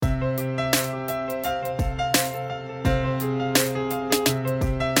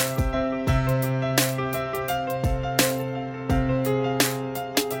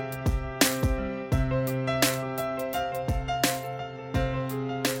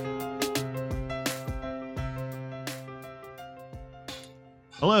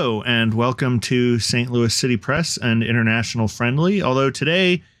Hello, and welcome to St. Louis City Press and International Friendly. Although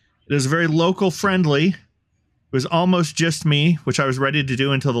today it is very local friendly. It was almost just me, which I was ready to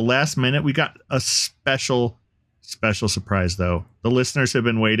do until the last minute. We got a special surprise, though. The listeners have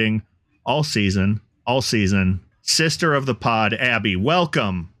been waiting all season. Sister of the pod, Abby,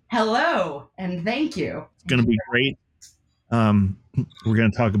 welcome. Hello, and thank you. It's going to be great. We're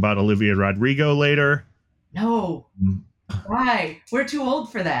going to talk about Olivia Rodrigo later. No. Why? We're too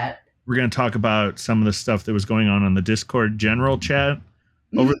old for that. We're going to talk about some of the stuff that was going on the Discord general chat.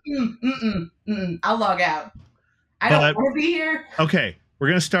 I'll log out. I don't want to be here. Okay, we're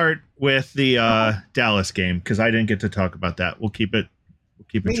going to start with the Dallas game because I didn't get to talk about that. We'll keep it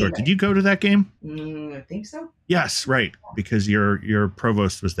short. Did you go to that game? I think so. Yes, right, because your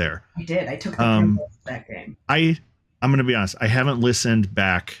provost was there. I did. I took the provost to that game. I'm going to be honest. I haven't listened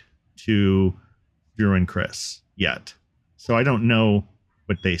back to Drew and Chris yet. So I don't know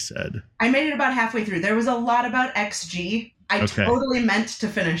what they said. I made it about halfway through. There was a lot about XG. I totally meant to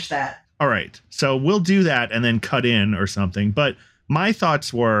finish that. All right. So we'll do that and then cut in or something. But my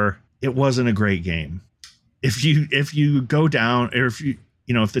thoughts were it wasn't a great game. If you go down, or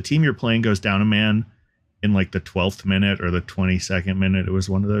if the team you're playing goes down a man in like the 12th minute or the 22nd minute, it was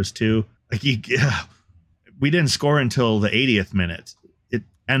one of those two. Like we didn't score until the 80th minute.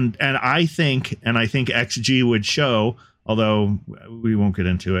 And I think XG would show, although we won't get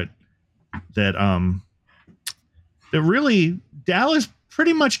into it, that really Dallas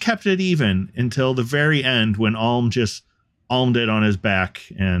pretty much kept it even until the very end when Alm just almed it on his back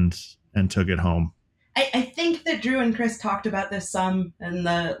and took it home. I think that Drew and Chris talked about this some in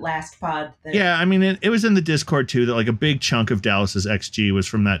the last pod. Yeah, I mean, it was in the Discord too, that like a big chunk of Dallas's XG was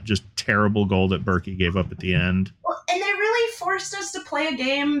from that just terrible goal that Berkey gave up at the end. Well, and they really forced us to play a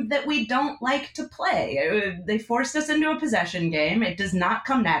game that we don't like to play. They forced us into a possession game. It does not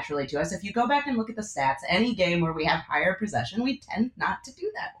come naturally to us. If you go back and look at the stats, any game where we have higher possession, we tend not to do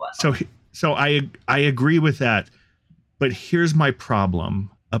that well. So I agree with that. But here's my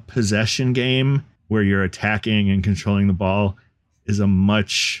problem. A possession game where you're attacking and controlling the ball is a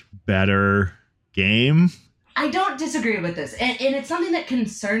much better game. I don't disagree with this. And it's something that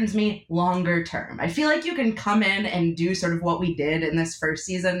concerns me longer term. I feel like you can come in and do sort of what we did in this first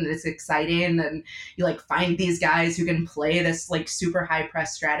season. It's exciting. And you like find these guys who can play this like super high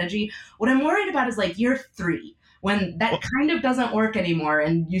press strategy. What I'm worried about is like year 3, when that kind of doesn't work anymore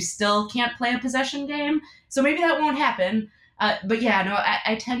and you still can't play a possession game. So maybe that won't happen. But yeah, no,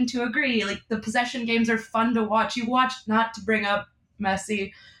 I tend to agree. Like the possession games are fun to watch. You watched, not to bring up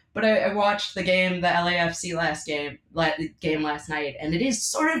Messi, but I watched the game, the LAFC game last night, and it is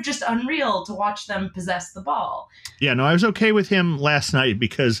sort of just unreal to watch them possess the ball. Yeah, no, I was okay with him last night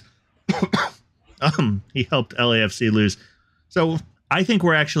because he helped LAFC lose. So I think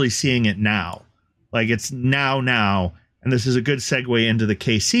we're actually seeing it now. Like it's now, and this is a good segue into the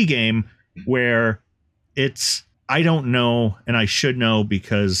KC game where it's, I don't know, and I should know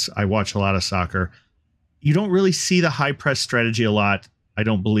because I watch a lot of soccer. You don't really see the high press strategy a lot. I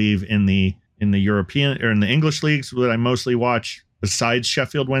don't believe in the European or in the English leagues that I mostly watch, besides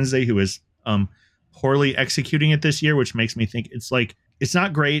Sheffield Wednesday, who is poorly executing it this year, which makes me think it's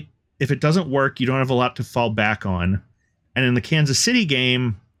not great. If it doesn't work, you don't have a lot to fall back on. And in the Kansas City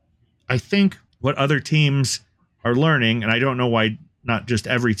game, I think what other teams are learning, and I don't know why not just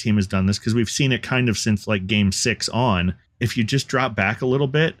every team has done this, because we've seen it kind of since like game 6 on. If you just drop back a little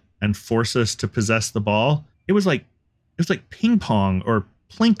bit and force us to possess the ball, it was like ping pong or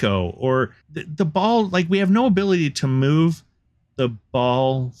plinko or the ball. Like we have no ability to move the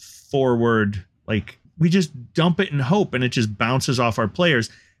ball forward. Like we just dump it and hope, and it just bounces off our players.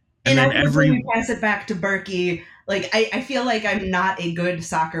 And then we pass it back to Berkey. Like, I feel like I'm not a good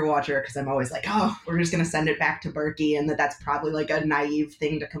soccer watcher because I'm always like, oh, we're just going to send it back to Berkey, and that's probably like a naive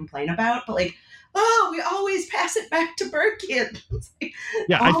thing to complain about. But like, oh, we always pass it back to Berkey. Like,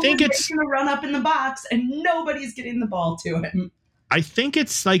 yeah, I think it's going to run up in the box and nobody's getting the ball to him. I think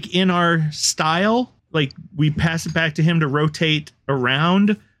it's like in our style. Like we pass it back to him to rotate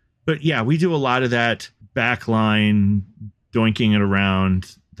around. But yeah, we do a lot of that back line, doinking it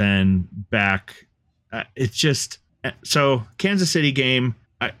around, then back. It's just so Kansas City game.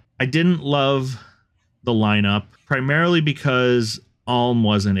 I didn't love the lineup primarily because Alm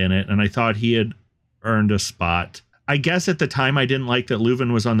wasn't in it, and I thought he had earned a spot. I guess at the time I didn't like that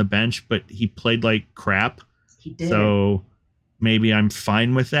Leuven was on the bench, but he played like crap. He did. So maybe I'm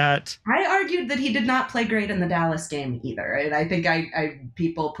fine with that. I argued that he did not play great in the Dallas game either, and I think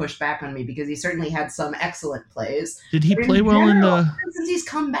people pushed back on me because he certainly had some excellent plays. Did he But play well in the? since he's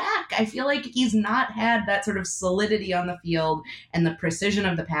come back, I feel like he's not had that sort of solidity on the field and the precision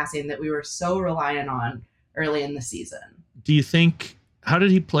of the passing that we were so reliant on early in the season. Do you think? How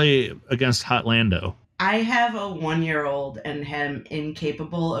did he play against Hotlando? I have a 1-year-old and am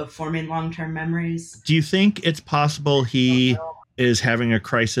incapable of forming long-term memories. Do you think it's possible he is having a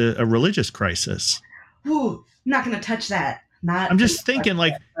crisis, a religious crisis? Ooh, I'm not going to touch that. I'm just thinking,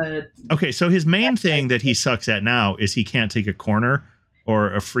 like, okay, so his main thing that he sucks at now is he can't take a corner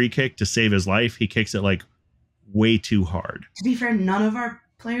or a free kick to save his life. He kicks it like way too hard. To be fair, none of our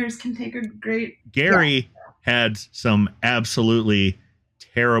players can take a great. Gary had some absolutely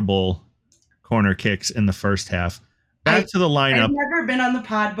terrible corner kicks in the first half. Back to the lineup. I've never been on the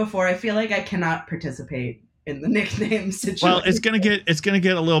pod before. I feel like I cannot participate in the nickname situation. Well, it's gonna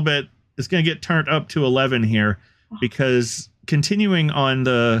get a little bit. It's gonna get turned up to 11 here, because continuing on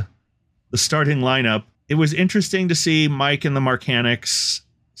the starting lineup, it was interesting to see Mike and the Marcanics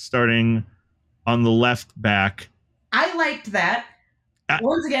starting on the left back. I liked that.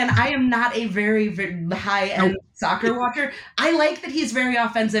 Once again, I am not a very, very high-end soccer watcher. I like that he's very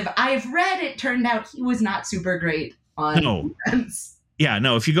offensive. I've read it turned out he was not super great on defense. Yeah,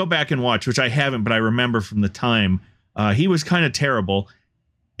 no, if you go back and watch, which I haven't, but I remember from the time, he was kind of terrible.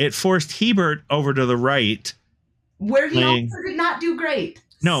 It forced Hebert over to the right. Where he also did not do great.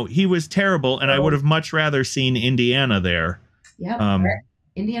 No, he was terrible, and I would have much rather seen Indiana there. Yep.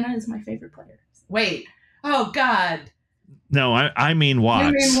 Indiana is my favorite player. Wait. Oh, God. No, I mean Watts.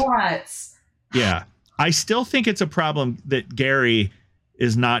 You mean Watts. Yeah. I still think it's a problem that Gary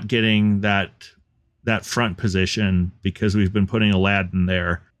is not getting that front position, because we've been putting Aladdin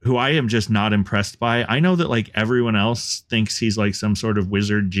there, who I am just not impressed by. I know that like everyone else thinks he's like some sort of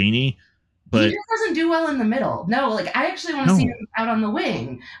wizard genie, but he just doesn't do well in the middle. No, like I actually want to see him out on the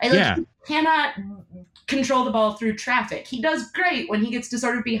wing. He cannot control the ball through traffic. He does great when he gets to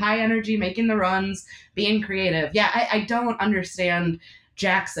sort of be high energy, making the runs, being creative. Yeah, I don't understand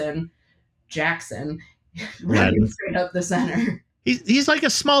Jackson running straight up the center. He's like a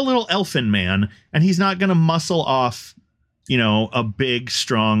small little elfin man, and he's not going to muscle off, a big,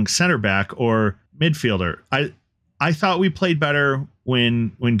 strong center back or midfielder. I thought we played better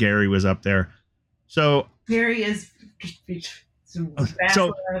when Gary was up there. So Gary is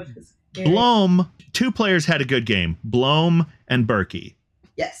Blom. Two players had a good game, Blom and Berkey.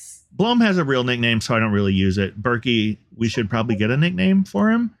 Yes. Blom has a real nickname, so I don't really use it. Berkey, we should probably get a nickname for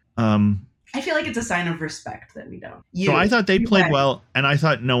him. I feel like it's a sign of respect that we don't. So I thought they played well, and I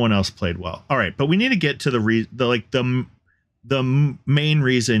thought no one else played well. All right, but we need to get to the main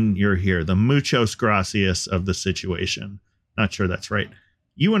reason you're here, the muchos gracias of the situation. Not sure that's right.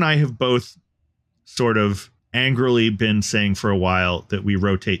 You and I have both sort of angrily been saying for a while that we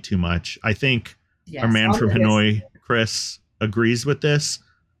rotate too much. I think our man from Hanoi, Chris, agrees with this.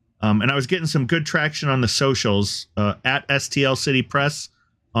 And I was getting some good traction on the socials at STL City Press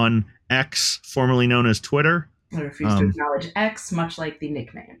on X, formerly known as Twitter. I refuse to acknowledge X, much like the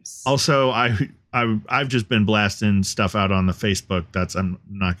nicknames. Also, I've just been blasting stuff out on the Facebook that's I'm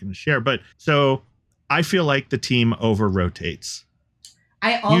not going to share. But so I feel like the team over rotates.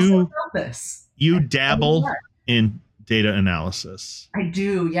 I also felt this. You dabble in data analysis. I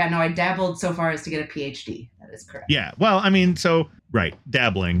do. Yeah, no, I dabbled so far as to get a PhD. That is correct. Yeah. Well, I mean, right.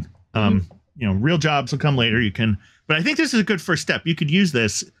 Dabbling. Real jobs will come later. But I think this is a good first step. You could use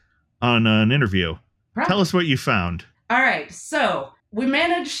this on an interview. Probably. Tell us what you found. All right. So we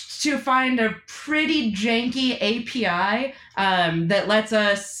managed to find a pretty janky API that lets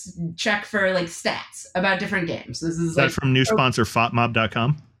us check for like stats about different games. This is that from new sponsor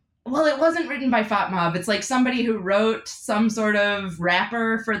FOTMob.com? Well, it wasn't written by FOTMob. It's like somebody who wrote some sort of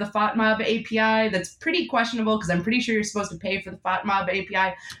wrapper for the FOTMob API that's pretty questionable, because I'm pretty sure you're supposed to pay for the FOTMob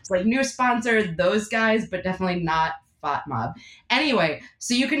API. It's like new sponsor, those guys, but definitely not FOTMob. Anyway,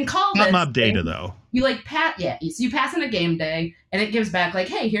 so you can call this FOTMob data, though. You so you pass in a game day, and it gives back like,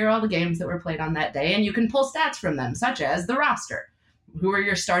 hey, here are all the games that were played on that day, and you can pull stats from them, such as the roster. Who are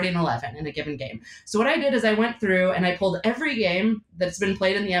your starting 11 in a given game? So what I did is I went through and I pulled every game that's been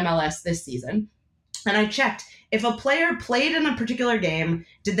played in the MLS this season, and I checked if a player played in a particular game,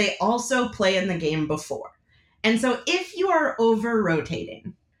 did they also play in the game before? And so if you are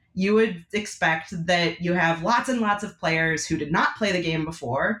over-rotating, you would expect that you have lots and lots of players who did not play the game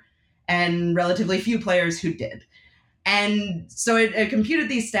before and relatively few players who did. And so it computed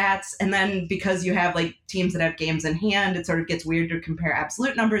these stats, and then because you have like teams that have games in hand, it sort of gets weird to compare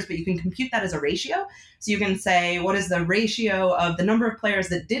absolute numbers, but you can compute that as a ratio. So you can say, what is the ratio of the number of players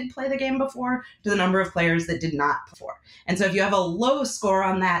that did play the game before to the number of players that did not before? And so if you have a low score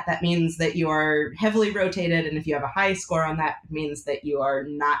on that, that means that you are heavily rotated, and if you have a high score on that, it means that you are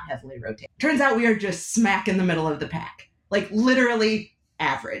not heavily rotated. Turns out we are just smack in the middle of the pack, like literally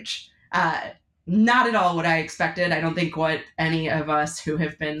average. Not at all what I expected. I don't think what any of us who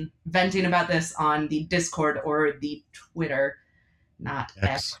have been venting about this on the Discord or the Twitter, not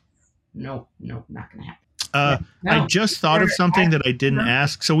X. Nope, not going to happen. No, I just thought of something that I didn't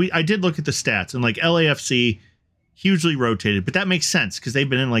ask. So I did look at the stats, and like LAFC, hugely rotated, but that makes sense because they've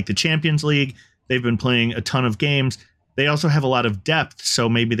been in like the Champions League. They've been playing a ton of games. They also have a lot of depth, so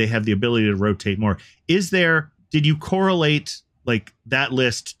maybe they have the ability to rotate more. Did you correlate like that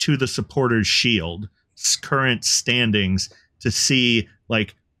list to the Supporters Shield current standings to see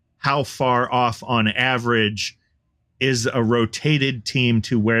like how far off on average is a rotated team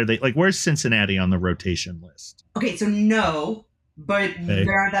to where where's Cincinnati on the rotation list? Okay, so no, but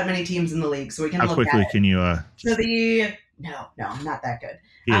there aren't that many teams in the league, so we can how look quickly at it. Can you so no, not that good.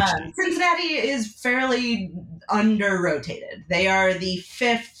 Cincinnati is fairly under-rotated. They are the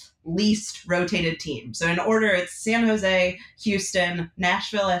fifth least rotated team. So in order, it's San Jose, Houston,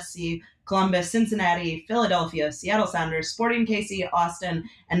 Nashville SC, Columbus, Cincinnati, Philadelphia, Seattle Sounders, Sporting KC, Austin,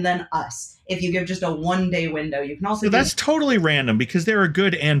 and then us. If you give just a one-day window, you can also. So that's totally random because there are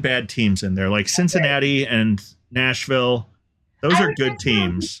good and bad teams in there, like Cincinnati and Nashville. Those are good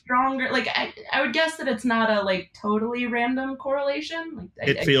teams. Stronger, like I would guess that it's not a like totally random correlation. Like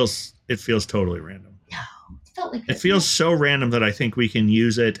it feels totally random. Yeah. Felt like it feels so random that I think we can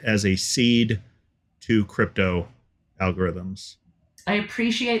use it as a seed to crypto algorithms. I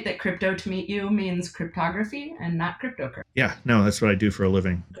appreciate that crypto to meet you means cryptography and not cryptocurrency. Yeah, no, that's what I do for a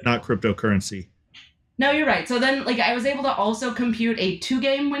living, not cryptocurrency. No, you're right. So then, like, I was able to also compute a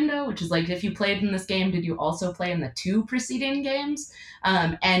 2-game window, which is like, if you played in this game, did you also play in the 2 preceding games?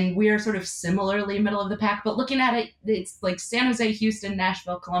 And we are sort of similarly middle of the pack, but looking at it, it's like San Jose, Houston,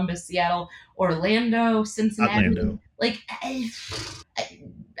 Nashville, Columbus, Seattle, Orlando, Cincinnati. Orlando. Like, I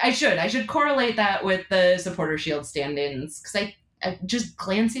should correlate that with the Supporter Shield stand-ins, because I just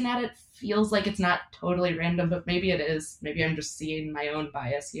glancing at it feels like it's not totally random, but maybe it is. Maybe I'm just seeing my own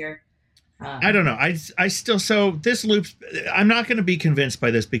bias here. I don't know. I still, so this loops, I'm not going to be convinced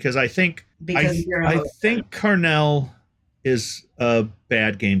by this because I think Carnell is a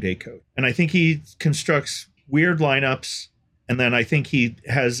bad game day coach. And I think he constructs weird lineups. And then I think he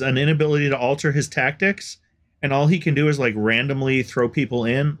has an inability to alter his tactics. And all he can do is like randomly throw people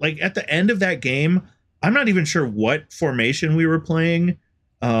in. Like at the end of that game, I'm not even sure what formation we were playing.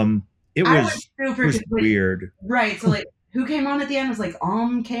 It was weird. Right. So like, who came on at the end? It was like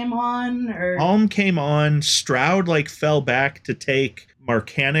Alm came on. Stroud like fell back to take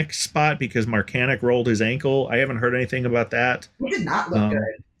Markanic's spot because Markanic rolled his ankle. I haven't heard anything about that. It did not look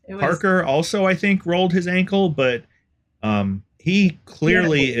good. Parker also, I think, rolled his ankle, but he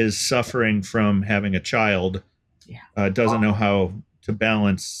clearly is suffering from having a child. Yeah. Doesn't know how to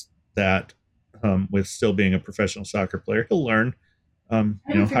balance that with still being a professional soccer player. He'll learn.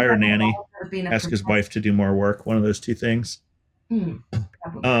 Hire a nanny, ask his wife to do more work. One of those two things.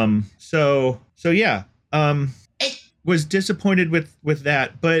 So yeah. Was disappointed with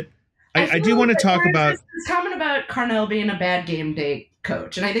that, but I do want to talk about this comment about Carnell being a bad game day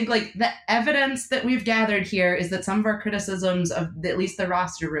coach, and I think like the evidence that we've gathered here is that some of our criticisms of at least the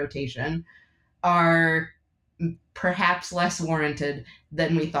roster rotation are perhaps less warranted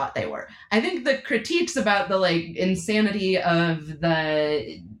than we thought they were. I think the critiques about the like insanity of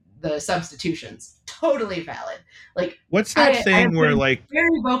the substitutions, totally valid. Like, what's that thing where like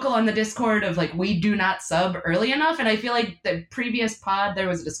very vocal on the Discord of like, we do not sub early enough. And I feel like the previous pod, there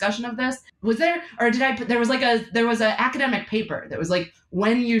was a discussion of this. Was there, or did I put, there was an academic paper that was like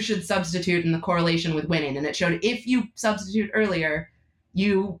when you should substitute and the correlation with winning. And it showed if you substitute earlier,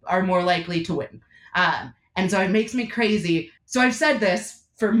 you are more likely to win. And so it makes me crazy. So I've said this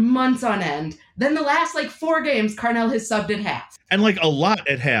for months on end. Then the last like 4 games, Carnell has subbed at half. And like a lot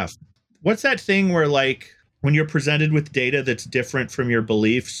at half. What's that thing where like when you're presented with data that's different from your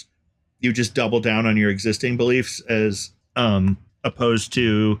beliefs, you just double down on your existing beliefs as opposed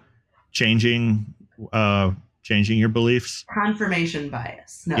to changing your beliefs? Confirmation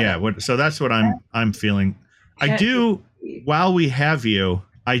bias. No. Yeah. So that's what I'm feeling. I do. While we have you,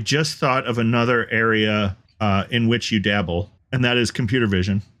 I just thought of another area in which you dabble, and that is computer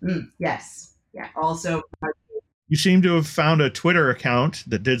vision. Yes. Yeah. Also, you seem to have found a Twitter account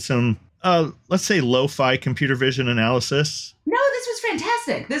that did some let's say lo-fi computer vision analysis. No, this was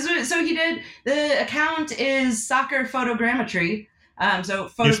fantastic. So he did, the account is Soccer Photogrammetry. So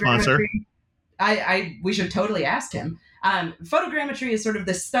New sponsor. photogrammetry, we should totally ask him. Photogrammetry is sort of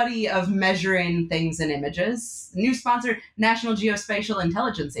the study of measuring things in images. New sponsor, National Geospatial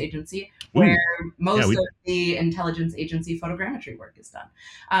Intelligence Agency, where most of the intelligence agency photogrammetry work is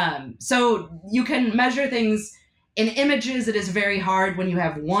done. So you can measure things in images. It is very hard when you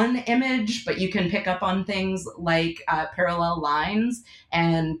have one image, but you can pick up on things like parallel lines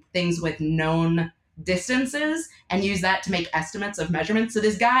and things with known distances and use that to make estimates of measurements. So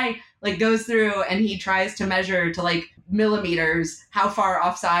this guy like goes through and he tries to measure to like millimeters how far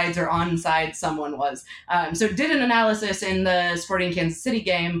offsides or onside someone was. So did an analysis in the Sporting Kansas City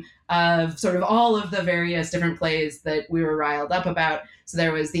game of sort of all of the various different plays that we were riled up about. So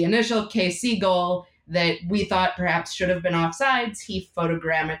there was the initial KC goal that we thought perhaps should have been offsides. He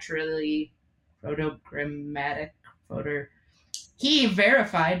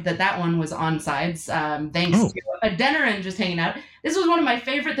verified that one was onsides, thanks to Adeniran just hanging out. This was one of my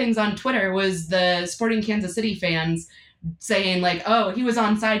favorite things on Twitter, was the Sporting Kansas City fans saying like, oh, he was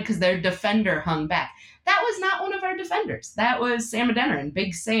onside because their defender hung back. That was not one of our defenders. That was Sam Adeniran,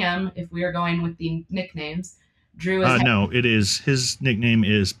 Big Sam, if we are going with the nicknames. Drew is no, it is. His nickname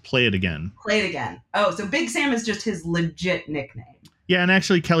is Play It Again. Play It Again. Oh, so Big Sam is just his legit nickname. Yeah, and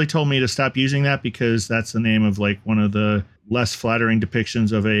actually Kelly told me to stop using that because that's the name of like one of the less flattering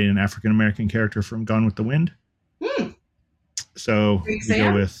depictions of an African-American character from Gone with the Wind. So Big we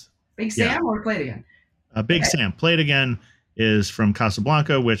go with Big Sam or Play It Again? Big Sam. Play It Again is from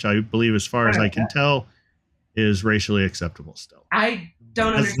Casablanca, which I believe, as far as I can tell, is racially acceptable still. I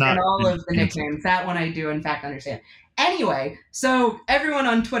don't understand all of the nicknames. That one I do, in fact, understand. Anyway, so everyone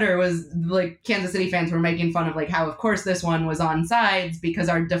on Twitter was like, Kansas City fans were making fun of like how, of course, this one was onsides because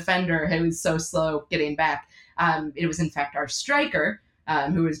our defender was so slow getting back. It was, in fact, our striker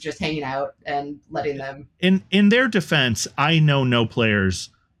who was just hanging out and letting them. In their defense, I know no players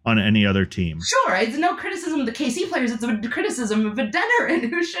on any other team. Sure, it's no criticism of the KC players. It's a criticism of Adeniran,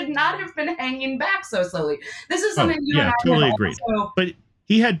 who should not have been hanging back so slowly. This is something you and I totally have agreed. Also, but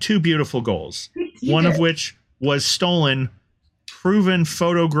he had two beautiful goals. One did. Of which was stolen, proven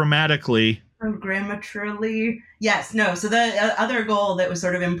photogrammatically. Yes, no. So the other goal that was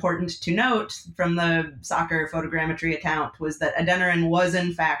sort of important to note from the Soccer Photogrammetry account was that Adeniran was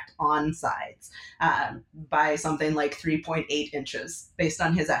in fact onsides by something like 3.8 inches based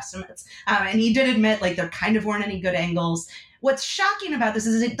on his estimates. And he did admit like there kind of weren't any good angles. What's shocking about this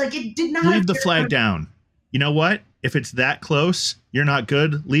is it did not leave the flag down. You know what? If it's that close, you're not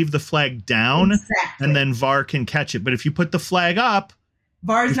good. Leave the flag down, exactly. And then VAR can catch it. But if you put the flag up,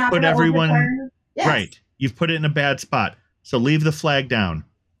 VAR's not put everyone yes. Right. You've put it in a bad spot. So leave the flag down.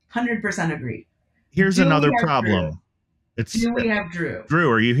 100% agree. Here's another problem. Do we have Drew? Drew,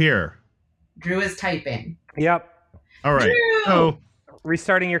 are you here? Drew is typing. Yep. All right. Drew! So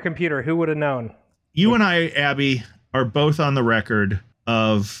restarting your computer. Who would have known? You and I, Abby, are both on the record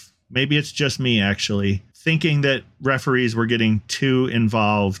of, maybe it's just me actually, thinking that referees were getting too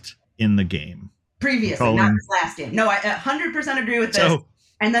involved in the game. Previously, not this last game. No, I 100% agree with this.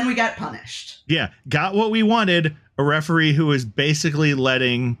 And then we got punished. Yeah, got what we wanted. A referee who was basically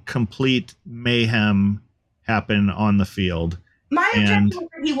letting complete mayhem happen on the field. My objection was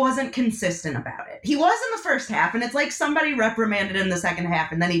that he wasn't consistent about it. He was in the first half, and it's like somebody reprimanded him the second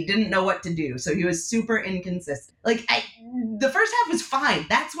half, and then he didn't know what to do. So he was super inconsistent. The first half was fine.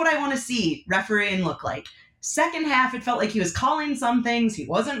 That's what I want to see refereeing look like. Second half, it felt like he was calling some things, he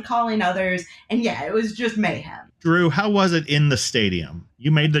wasn't calling others, and yeah, it was just mayhem. Drew, how was it in the stadium?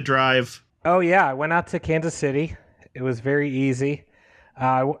 You made the drive. Oh, yeah. I went out to Kansas City. It was very easy.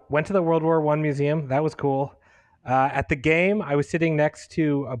 Went to the World War I Museum. That was cool. At the game, I was sitting next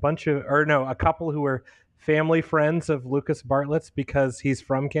to a couple who were family friends of Lucas Bartlett's because he's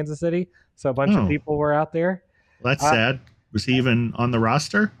from Kansas City. So a bunch of people were out there. Well, that's sad. Was he even on the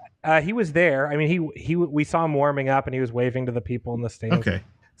roster? He was there. I mean, we saw him warming up and he was waving to the people in the stands. Okay.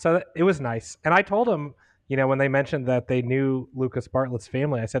 So it was nice. And I told him, when they mentioned that they knew Lucas Bartlett's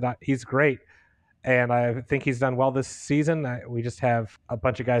family, I said, he's great. And I think he's done well this season. We just have a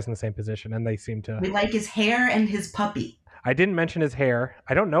bunch of guys in the same position and they seem to. We like his hair and his puppy. I didn't mention his hair.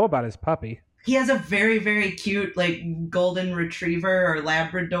 I don't know about his puppy. He has a very, very cute, golden retriever or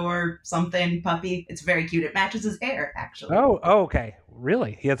Labrador something puppy. It's very cute. It matches his hair, actually. Oh, okay.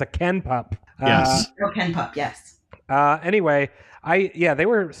 Really? He has a Ken pup. Yes. Ken pup, yes. Anyway, they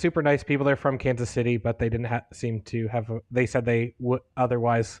were super nice people. They're from Kansas City, but they didn't seem to have. They said they would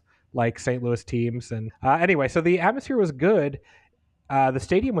otherwise like St. Louis teams. And anyway, so the atmosphere was good. The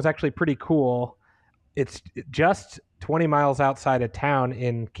stadium was actually pretty cool. It's just 20 miles outside of town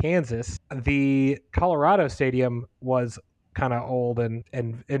in Kansas. The Colorado Stadium was kind of old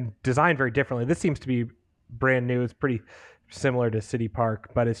and designed very differently. This seems to be brand new. It's pretty similar to City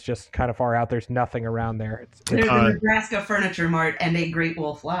Park, but it's just kind of far out. There's nothing around there. There's a Nebraska Furniture Mart and a Great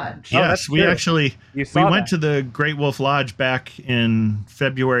Wolf Lodge. Yes, we actually we went to the Great Wolf Lodge back in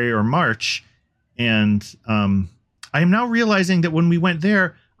February or March, and I am now realizing that when we went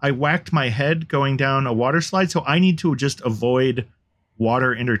there, I whacked my head going down a water slide, so I need to just avoid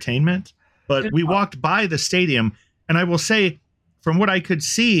water entertainment. But we walked by the stadium, and I will say, from what I could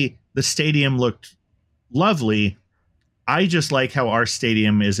see, the stadium looked lovely. I just like how our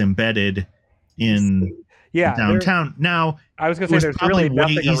stadium is embedded in downtown. Now, I was going to say there's really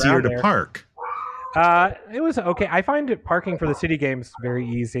way easier to park. It was okay. I find parking for the city games very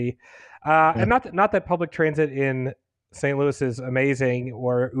easy, and not that public transit in St. Louis is amazing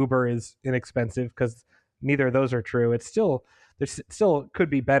or Uber is inexpensive, because neither of those are true. It's still could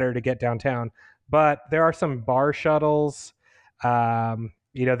be better to get downtown, but there are some bar shuttles.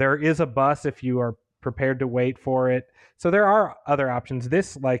 There is a bus if you are prepared to wait for it. So there are other options.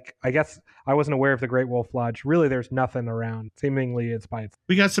 This, I guess I wasn't aware of the Great Wolf Lodge. Really, there's nothing around. Seemingly, it's by itself.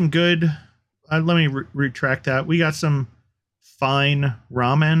 We got some good. Let me retract that. We got some fine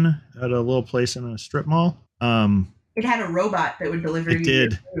ramen at a little place in a strip mall. It had a robot that would deliver you your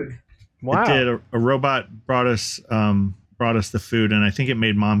food. Wow. It did. A robot brought us the food, and I think it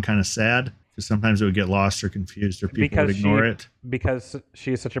made Mom kind of sad, because sometimes it would get lost or confused, or people would ignore it. Because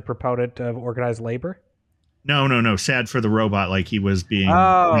she is such a proponent of organized labor? No. Sad for the robot, like he was being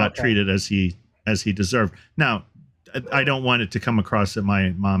not treated as he deserved. Now, I don't want it to come across that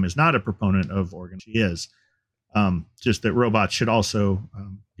my mom is not a proponent of organizing. She is. Just that robots should also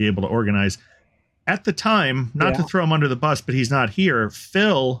be able to organize. At the time, not to throw him under the bus, but he's not here.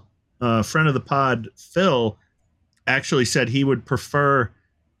 Phil, friend of the pod, Phil, actually said he would prefer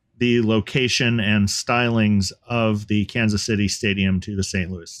the location and stylings of the Kansas City Stadium to the St.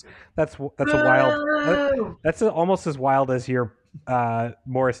 Louis. That's a wild. That's almost as wild as your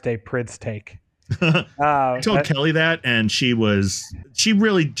Morris Day Prince take. I told Kelly that, and she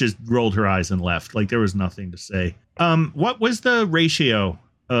really just rolled her eyes and left. Like there was nothing to say. What was the ratio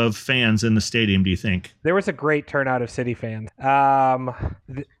of fans in the stadium, do you think? There was a great turnout of City fans.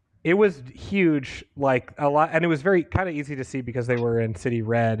 It was huge, like a lot, and it was very kind of easy to see because they were in City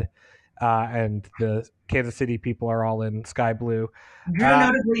Red, and the Kansas City people are all in Sky Blue. Drew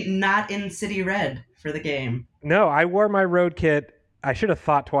notably not in City Red for the game. No, I wore my road kit. I should have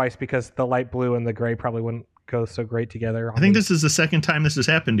thought twice, because the light blue and the gray probably wouldn't go so great together. I think this is the second time this has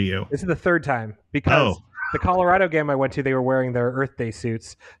happened to you. This is the third time, because the Colorado game I went to, they were wearing their Earth Day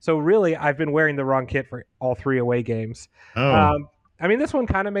suits. So really, I've been wearing the wrong kit for all three away games. I mean, this one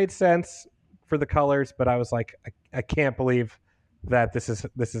kind of made sense for the colors, but I was like, I can't believe that this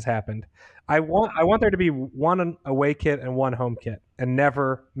has happened. I want there to be one away kit and one home kit, and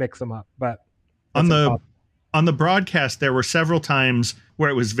never mix them up. But on the broadcast, there were several times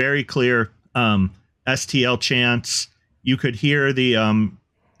where it was very clear STL chants. You could hear the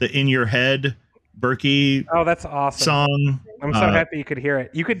In Your Head Berkey. Oh, that's awesome song. I'm so happy you could hear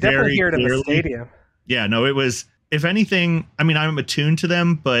it. You could definitely hear it in the stadium. Yeah, no, it was. If anything, I mean, I'm attuned to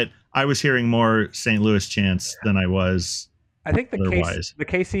them, but I was hearing more St. Louis chants than I was. I think the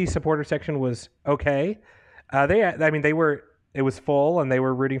KC supporter section was okay. It was full, and they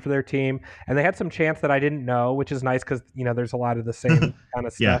were rooting for their team, and they had some chants that I didn't know, which is nice, because there's a lot of the same kind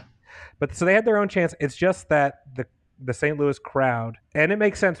of stuff. Yeah. But so they had their own chants. It's just that the St. Louis crowd, and it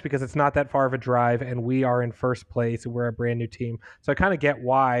makes sense because it's not that far of a drive, and we are in first place, and we're a brand new team. So I kind of get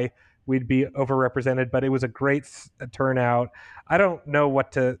why we'd be overrepresented, but it was a great turnout. I don't know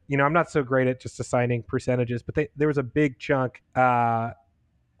what to, I'm not so great at just assigning percentages, but there was a big chunk,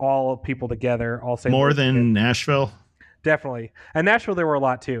 all people together, all St. More Louis than kids. Nashville? Definitely. And Nashville, there were a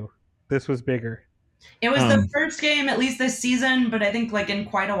lot too. This was bigger. It was the first game, at least this season, but I think in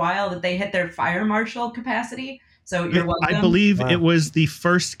quite a while, that they hit their fire marshal capacity. So you're welcome. I believe it was the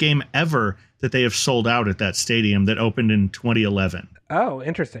first game ever that they have sold out at that stadium that opened in 2011. Oh,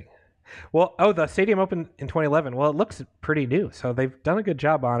 interesting. Well, the stadium opened in 2011. Well, it looks pretty new, so they've done a good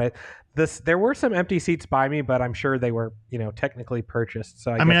job on it. There were some empty seats by me, but I'm sure they were, technically purchased.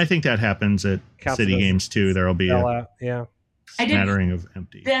 So I think that happens at city games too. There'll be a smattering of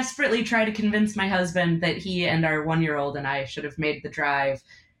empty. Desperately try to convince my husband that he and our 1-year-old and I should have made the drive.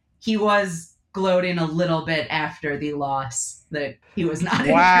 He was gloating a little bit after the loss that he was not.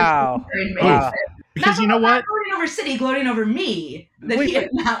 Wow. Because you know what? Not gloating over City, gloating over me that he had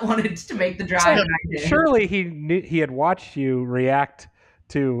not wanted to make the drive. So, and I did. surely he knew, he had watched you react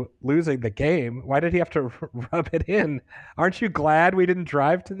to losing the game. Why did he have to rub it in? Aren't you glad we didn't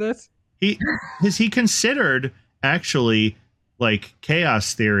drive to this? He considered actually like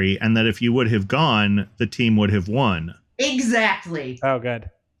chaos theory, and that if you would have gone, the team would have won. Exactly. Oh, good.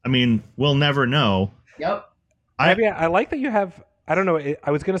 I mean, we'll never know. Yep. I like that you have. I don't know.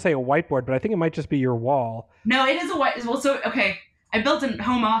 I was going to say a whiteboard, but I think it might just be your wall. No, it is a white. Well, so okay. I built a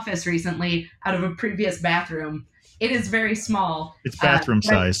home office recently out of a previous bathroom. It is very small. It's bathroom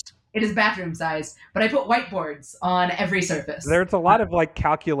sized. It is bathroom sized, but I put whiteboards on every surface. There's a lot of like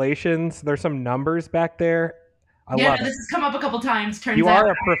calculations. There's some numbers back there. I love this it. has come up a couple times. Turns You out are a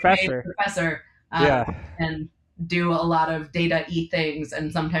I'm professor. Professor. Yeah. And do a lot of data-y things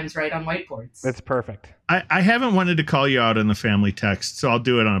and sometimes write on whiteboards. It's perfect. I haven't wanted to call you out in the family text, so I'll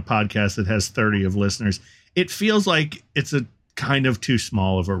do it on a podcast that has 30 of listeners. It feels like it's a kind of too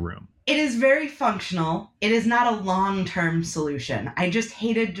small of a room. It is very functional. It is not a long-term solution. I just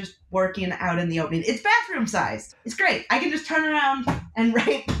hated just working out in the opening. It's bathroom sized. It's great. I can just turn around and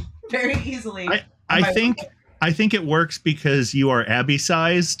write very easily. I think it works because you are Abby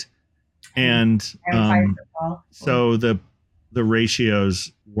sized, and so the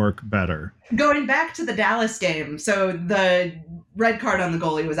ratios work better. Going back to the Dallas game, so the red card on the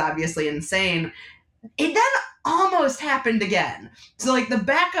goalie was obviously insane. It then almost happened again. So like the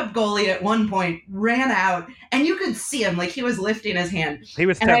backup goalie at one point ran out and you could see him, like he was lifting his hand. He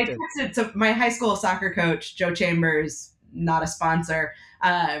was tempted. And I texted to my high school soccer coach, Joe Chambers, not a sponsor.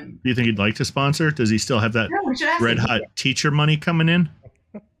 Do you think he'd like to sponsor? Does he still have that No, we should ask red him. hot teacher money coming in?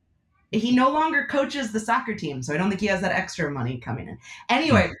 He no longer coaches the soccer team, so I don't think he has that extra money coming in.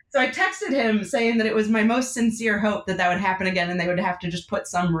 Anyway, so I texted him saying that it was my most sincere hope that would happen again and they would have to just put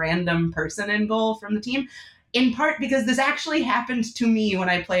some random person in goal from the team, in part because this actually happened to me when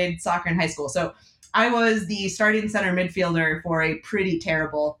I played soccer in high school. So I was the starting center midfielder for a pretty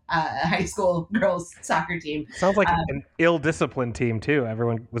terrible high school girls soccer team. Sounds like an ill-disciplined team, too.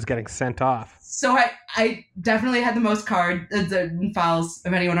 Everyone was getting sent off. So I definitely had the most the fouls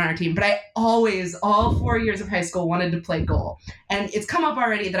of anyone on our team, but I always, all 4 years of high school, wanted to play goal. And it's come up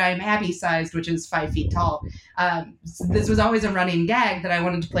already that I'm Abby-sized, which is 5 feet tall. So this was always a running gag that I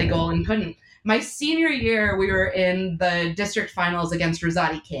wanted to play goal and couldn't. My senior year, we were in the district finals against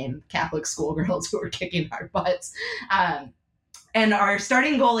Rosati Kane, Catholic schoolgirls who were kicking our butts. And our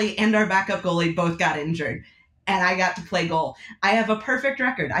starting goalie and our backup goalie both got injured. And I got to play goal. I have a perfect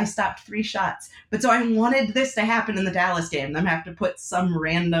record. I stopped 3 shots. But so I wanted this to happen in the Dallas game. Them have to put some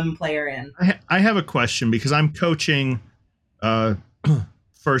random player in. I have a question because I'm coaching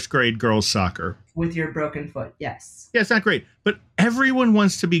first grade girls soccer. With your broken foot, yes. Yeah, it's not great, but everyone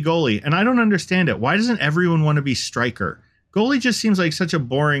wants to be goalie, and I don't understand it. Why doesn't everyone want to be striker? Goalie just seems like such a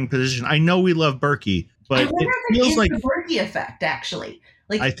boring position. I know we love Berkey, but I wonder it feels if like the Berkey effect, actually.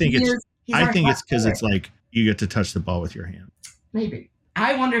 Like I think it's because player. it's like you get to touch the ball with your hand. Maybe.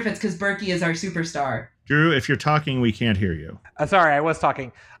 I wonder if it's because Berkey is our superstar. Drew, if you're talking, we can't hear you. Sorry, I was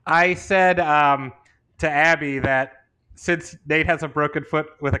talking. I said to Abby that since Nate has a broken foot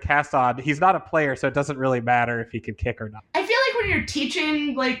with a cast on, he's not a player, so it doesn't really matter if he can kick or not. I feel like when you're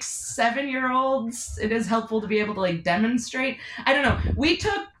teaching like 7-year-olds, it is helpful to be able to like demonstrate. I don't know. We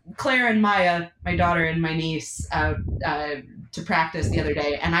took Claire and Maya, my daughter and my niece, to practice the other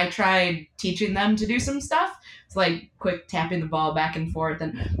day, and I tried teaching them to do some stuff. It's like quick tapping the ball back and forth.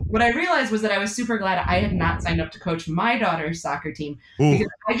 And what I realized was that I was super glad I had not signed up to coach my daughter's soccer team because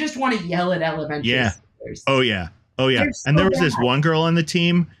I just want to yell at elementary schoolers. Oh yeah. And there was this one girl on the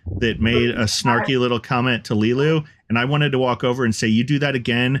team that made a snarky little comment to Lilu, and I wanted to walk over and say, you do that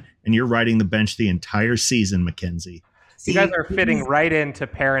again, and you're riding the bench the entire season, Mackenzie. You guys are fitting right into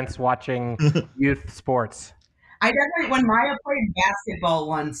parents watching youth sports. I definitely, when Maya played basketball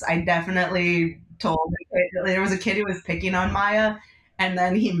once, I definitely told there was a kid who was picking on Maya, and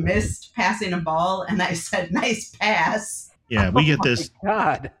then he missed passing a ball, and I said, nice pass. Yeah, we get this.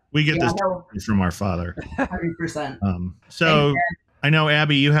 God. We get this from our father. 100%. So I know,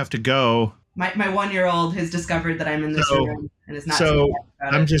 Abby, you have to go. My 1-year-old has discovered that I'm in this room and is not. So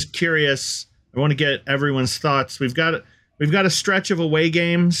I'm just curious. I want to get everyone's thoughts. We've got a stretch of away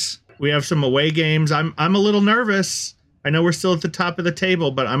games. We have some away games. I'm a little nervous. I know we're still at the top of the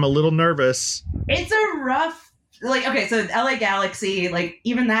table, but I'm a little nervous. It's a rough. Okay, so LA Galaxy,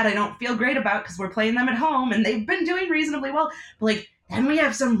 even that I don't feel great about because we're playing them at home and they've been doing reasonably well. But then we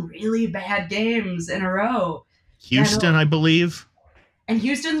have some really bad games in a row. Houston, I believe. And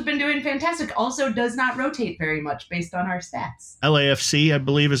Houston's been doing fantastic. Also does not rotate very much based on our stats. LAFC, I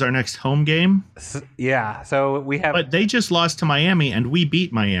believe, is our next home game. Yeah, so we have... But they just lost to Miami, and we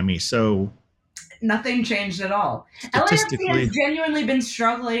beat Miami, so... Nothing changed at all. LAFC has genuinely been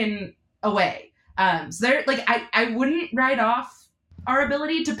struggling away. So they're like, I wouldn't write off our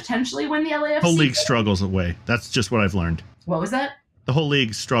ability to potentially win the LAFC. The whole league struggles away. That's just what I've learned. What was that? The whole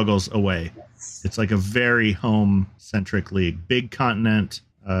league struggles away. Yes. It's like a very home-centric league. Big continent.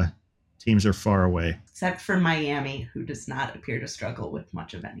 Teams are far away. Except for Miami, who does not appear to struggle with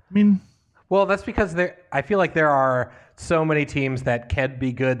much of any. I mean... Well, that's because I feel like there are so many teams that can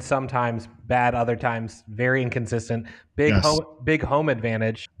be good sometimes, bad other times, very inconsistent, big home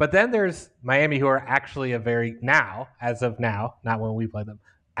advantage. But then there's Miami, who are actually as of now, not when we play them,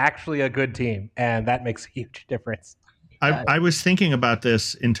 actually a good team, and that makes a huge difference. I was thinking about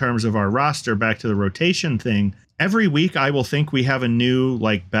this in terms of our roster, back to the rotation thing. Every week I will think we have a new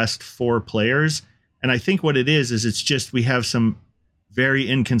best 4 players, and I think what it is it's just we have some very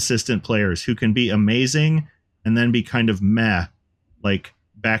inconsistent players who can be amazing and then be kind of meh,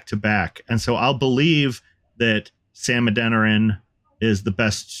 back to back. And so I'll believe that Sam Adeniran is the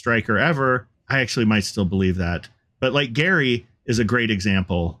best striker ever. I actually might still believe that. But Gary is a great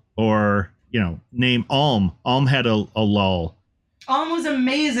example. Or, name Alm. Alm had a lull. Alm was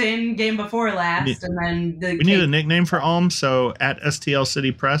amazing game before last. And then we need a nickname for Alm. So at STL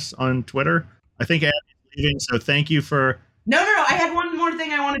City Press on Twitter. I think Abby's leaving. So thank you for... No. I had one more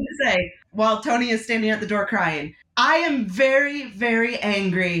thing I wanted to say while Tony is standing at the door crying. I am very, very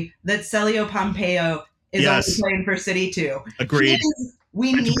angry that Celio Pompeo is only playing for City 2. Agreed.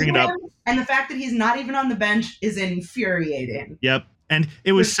 We need him, and the fact that he's not even on the bench is infuriating. Yep. And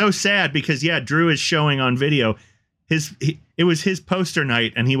it was so sad because, Drew is showing on video. It was his poster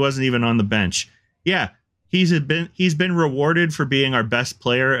night, and he wasn't even on the bench. Yeah, he's been rewarded for being our best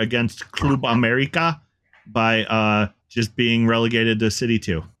player against Club America by just being relegated to City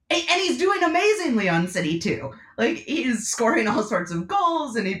 2. And he's doing amazingly on City 2. He's scoring all sorts of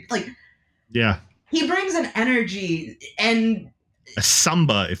goals, and he brings an energy and a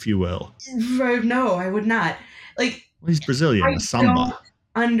samba, if you will. No, I would not. He's Brazilian. I a samba. Don't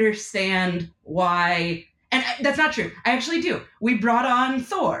understand why, and that's not true. I actually do. We brought on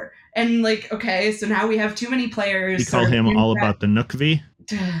Thor, and so now we have too many players. You call him all about the Nookvi?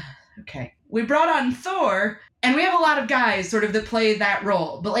 Okay, we brought on Thor. And we have a lot of guys sort of that play that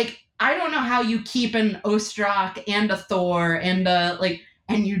role. But I don't know how you keep an Ostrak and a Thor and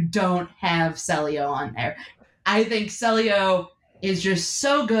and you don't have Celio on there. I think Celio is just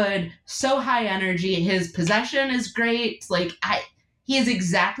so good, so high energy. His possession is great. He is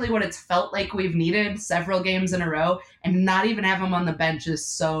exactly what it's felt like we've needed several games in a row, and not even have him on the bench is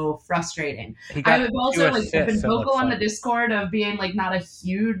so frustrating. I've also been vocal on the Discord of being not a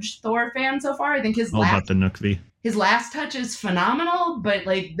huge Thor fan so far. I think his last touch is phenomenal, but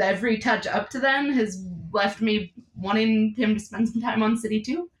every touch up to then has left me wanting him to spend some time on City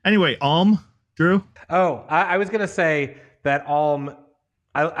 2. Anyway, Alm, Drew? Oh, I was going to say that Alm,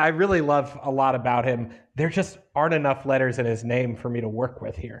 I really love a lot about him. There just aren't enough letters in his name for me to work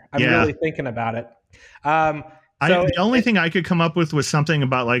with here. I'm really thinking about it. The only thing I could come up with was something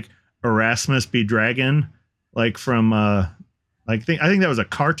about Erasmus B. Dragon, from I think that was a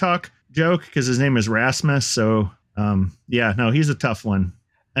Car Talk joke because his name is Rasmus. So he's a tough one.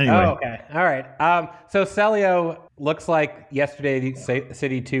 Anyway. Oh, okay. All right. So Celio looks like yesterday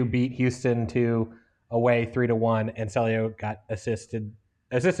City 2 beat Houston 2 away 3-1, and Celio got assisted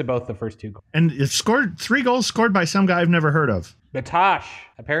both the first 2 goals. And it scored 3 goals scored by some guy I've never heard of. Natash,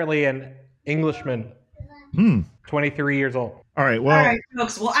 apparently an Englishman, 23 years old. All right,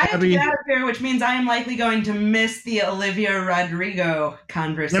 folks. Well, I have to get out of here, which means I am likely going to miss the Olivia Rodrigo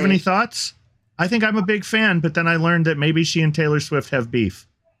conversation. You have any thoughts? I think I'm a big fan, but then I learned that maybe she and Taylor Swift have beef.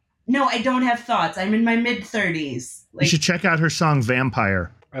 No, I don't have thoughts. I'm in my mid-30s. You should check out her song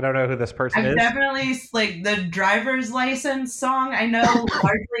Vampire. I don't know who this person is. Definitely the driver's license song. I know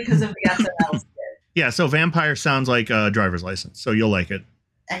largely because of the SNL skit. Yeah, so Vampire sounds like a driver's license, so you'll like it.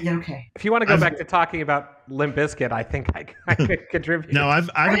 Okay. If you want to go back to talking about Limp Bizkit, I think I could contribute. No, I've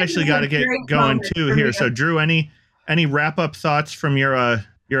actually got to get going too here. So Drew, any wrap up thoughts from your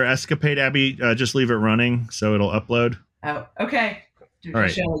escapade, Abby? Just leave it running so it'll upload. Oh, okay. All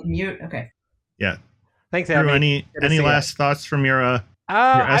right. Should I mute? Okay. Yeah. Thanks, Abby. Drew, any last thoughts from your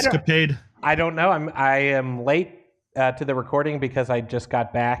escapade? I don't know. I am late to the recording because I just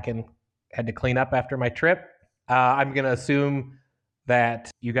got back and had to clean up after my trip. I'm going to assume that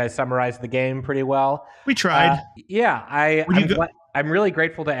you guys summarized the game pretty well. We tried. I'm really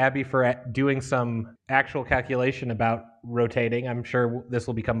grateful to Abby for doing some actual calculation about rotating. I'm sure this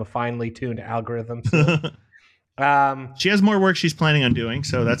will become a finely tuned algorithm soon. She has more work she's planning on doing,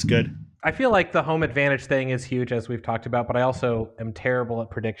 so that's good. I feel like the home advantage thing is huge, as we've talked about, but I also am terrible at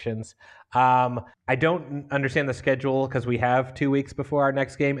predictions. I don't understand the schedule because we have 2 weeks before our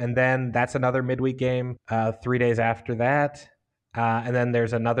next game, and then that's another midweek game 3 days after that. And then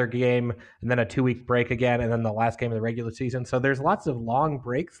there's another game, and then a 2-week break again, and then the last game of the regular season. So there's lots of long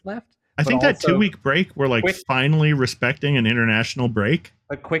breaks left. I think that 2-week break, we're like finally respecting an international break.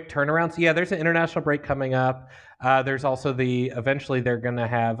 A quick turnaround. So yeah, there's an international break coming up. There's also eventually they're going to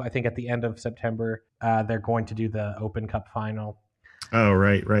have, I think at the end of September, they're going to do the Open Cup final. Oh,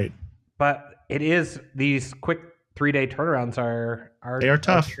 right. But it is, these quick 3-day turnarounds are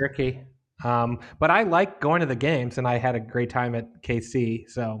tough. Tricky. But I like going to the games, and I had a great time at KC.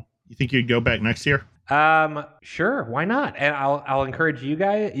 So you think you'd go back next year? Sure, why not? And I'll encourage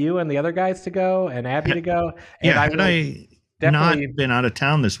you and the other guys to go, and Abby to go. And had I not been out of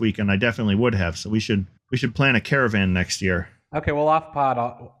town this weekend, I definitely would have. So we should plan a caravan next year. Okay, well, off pod,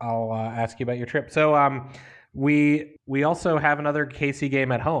 I'll ask you about your trip. So we also have another KC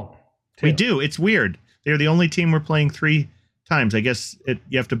game at home, too. We do. It's weird. They're the only team we're playing 3 times. I guess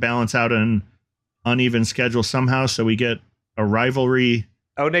you have to balance out an uneven schedule somehow, so we get a rivalry.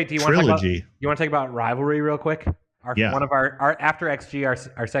 Oh, Nate, do you want to talk about rivalry real quick? One of our after XG,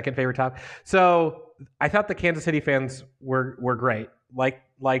 our second favorite top. So I thought the Kansas City fans were great.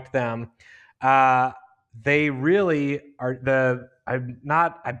 Liked them. They really are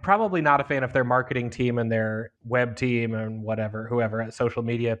I'm probably not a fan of their marketing team and their web team and whoever social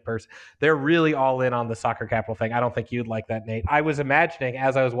media person. They're really all in on the soccer capital thing. I don't think you'd like that, Nate. I was imagining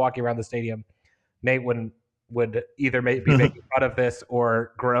as I was walking around the stadium, Nate would either be making fun of this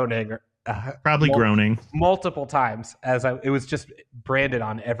or groaning. Probably groaning multiple times it was just branded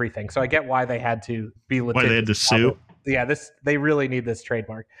on everything. So I get why they had to be legit. Why they had to sue. Yeah, they really need this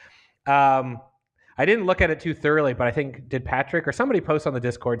trademark. I didn't look at it too thoroughly, but I think did Patrick or somebody post on the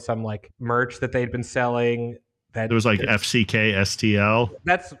Discord some like merch that they'd been selling. That it was like FCK STL.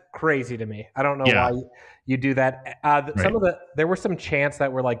 That's crazy to me. I don't know why you do that. There were some chants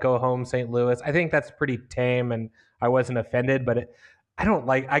that were like "Go home, St. Louis." I think that's pretty tame, and I wasn't offended. But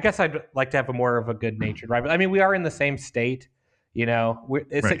I guess I'd like to have a more of a good-natured rival. I mean, we are in the same state. You know,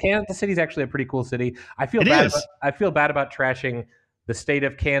 Kansas City's actually a pretty cool city. I feel bad about trashing the state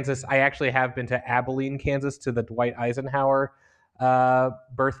of Kansas. I actually have been to Abilene, Kansas, to the Dwight Eisenhower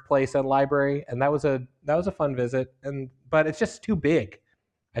birthplace and library, and that was a fun visit. But it's just too big.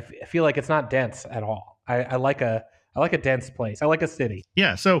 I feel like it's not dense at all. I like a dense place. I like a city.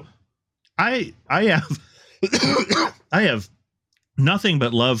 Yeah. So I have I have nothing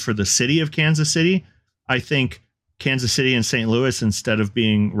but love for the city of Kansas City. I think Kansas City and St. Louis, instead of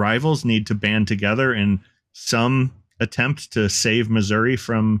being rivals, need to band together in some attempt to save Missouri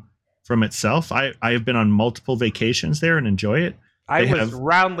from itself. I have been on multiple vacations there and enjoy it. I was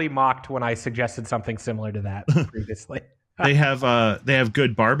roundly mocked when I suggested something similar to that previously. They have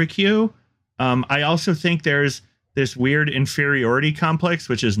good barbecue. I also think there's this weird inferiority complex,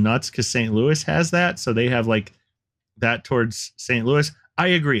 which is nuts because St. Louis has that. So they have like that towards St. Louis. I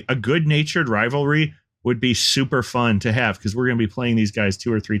agree. A good-natured rivalry would be super fun to have because we're going to be playing these guys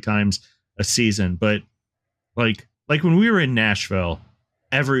 2 or 3 times a season. But like when we were in Nashville,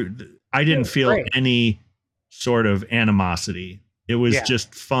 I didn't feel any sort of animosity. It was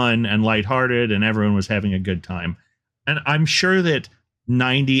just fun and lighthearted, and everyone was having a good time. And I'm sure that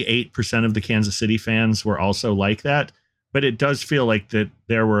 98% of the Kansas City fans were also like that. But it does feel like that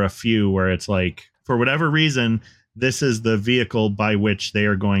there were a few where it's like, for whatever reason, this is the vehicle by which they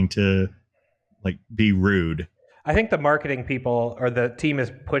are going to like be rude. I think the marketing people or the team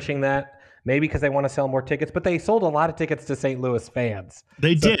is pushing that. Maybe because they want to sell more tickets, but they sold a lot of tickets to St. Louis fans.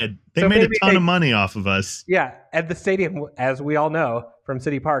 They did. They made a ton of money off of us. Yeah. At the stadium, as we all know from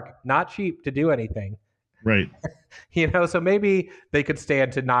City Park, not cheap to do anything. Right. So maybe they could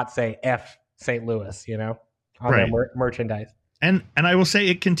stand to not say F St. Louis, on their merchandise. And I will say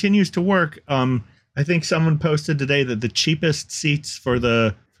it continues to work. I think someone posted today that the cheapest seats for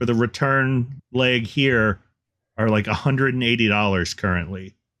the return leg here are like $180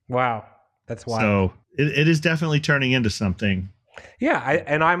 currently. Wow. That's wild. So it is definitely turning into something. Yeah,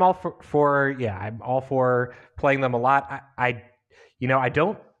 I'm all I'm all for playing them a lot. I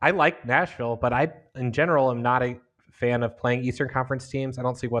like Nashville, but in general am not a fan of playing Eastern Conference teams. I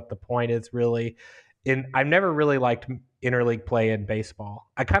don't see what the point is really. I've never really liked interleague play in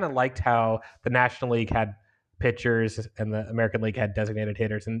baseball. I kind of liked how the National League had pitchers and the American League had designated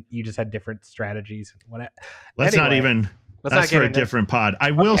hitters, and you just had different strategies. Let's That's not get for a into- different pod. I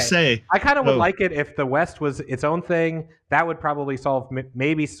will Okay. say, I kind of would Oh. like it if the West was its own thing. That would probably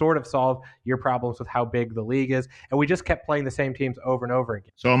maybe sort of solve your problems with how big the league is. And we just kept playing the same teams over and over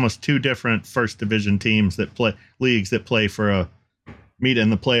again. so almost two different first division teams that play leagues that play for a meet in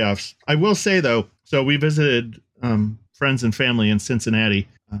the playoffs. I will say though, so we visited friends and family in Cincinnati.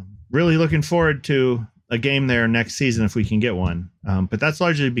 Really looking forward to a game there next season if we can get one. But that's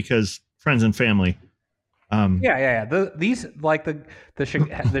largely because friends and family. These like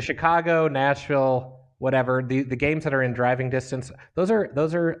the Chicago, Nashville, whatever the games that are in driving distance. Those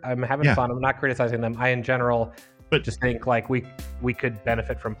are. I'm having fun. I'm not criticizing them. I in general, But- just think like we could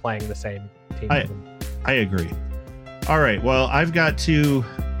benefit from playing the same team. I agree. All right. Well, I've got to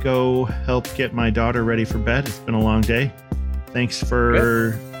go help get my daughter ready for bed. It's been a long day. Thanks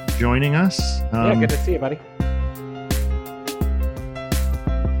for joining us. Good to see you, buddy.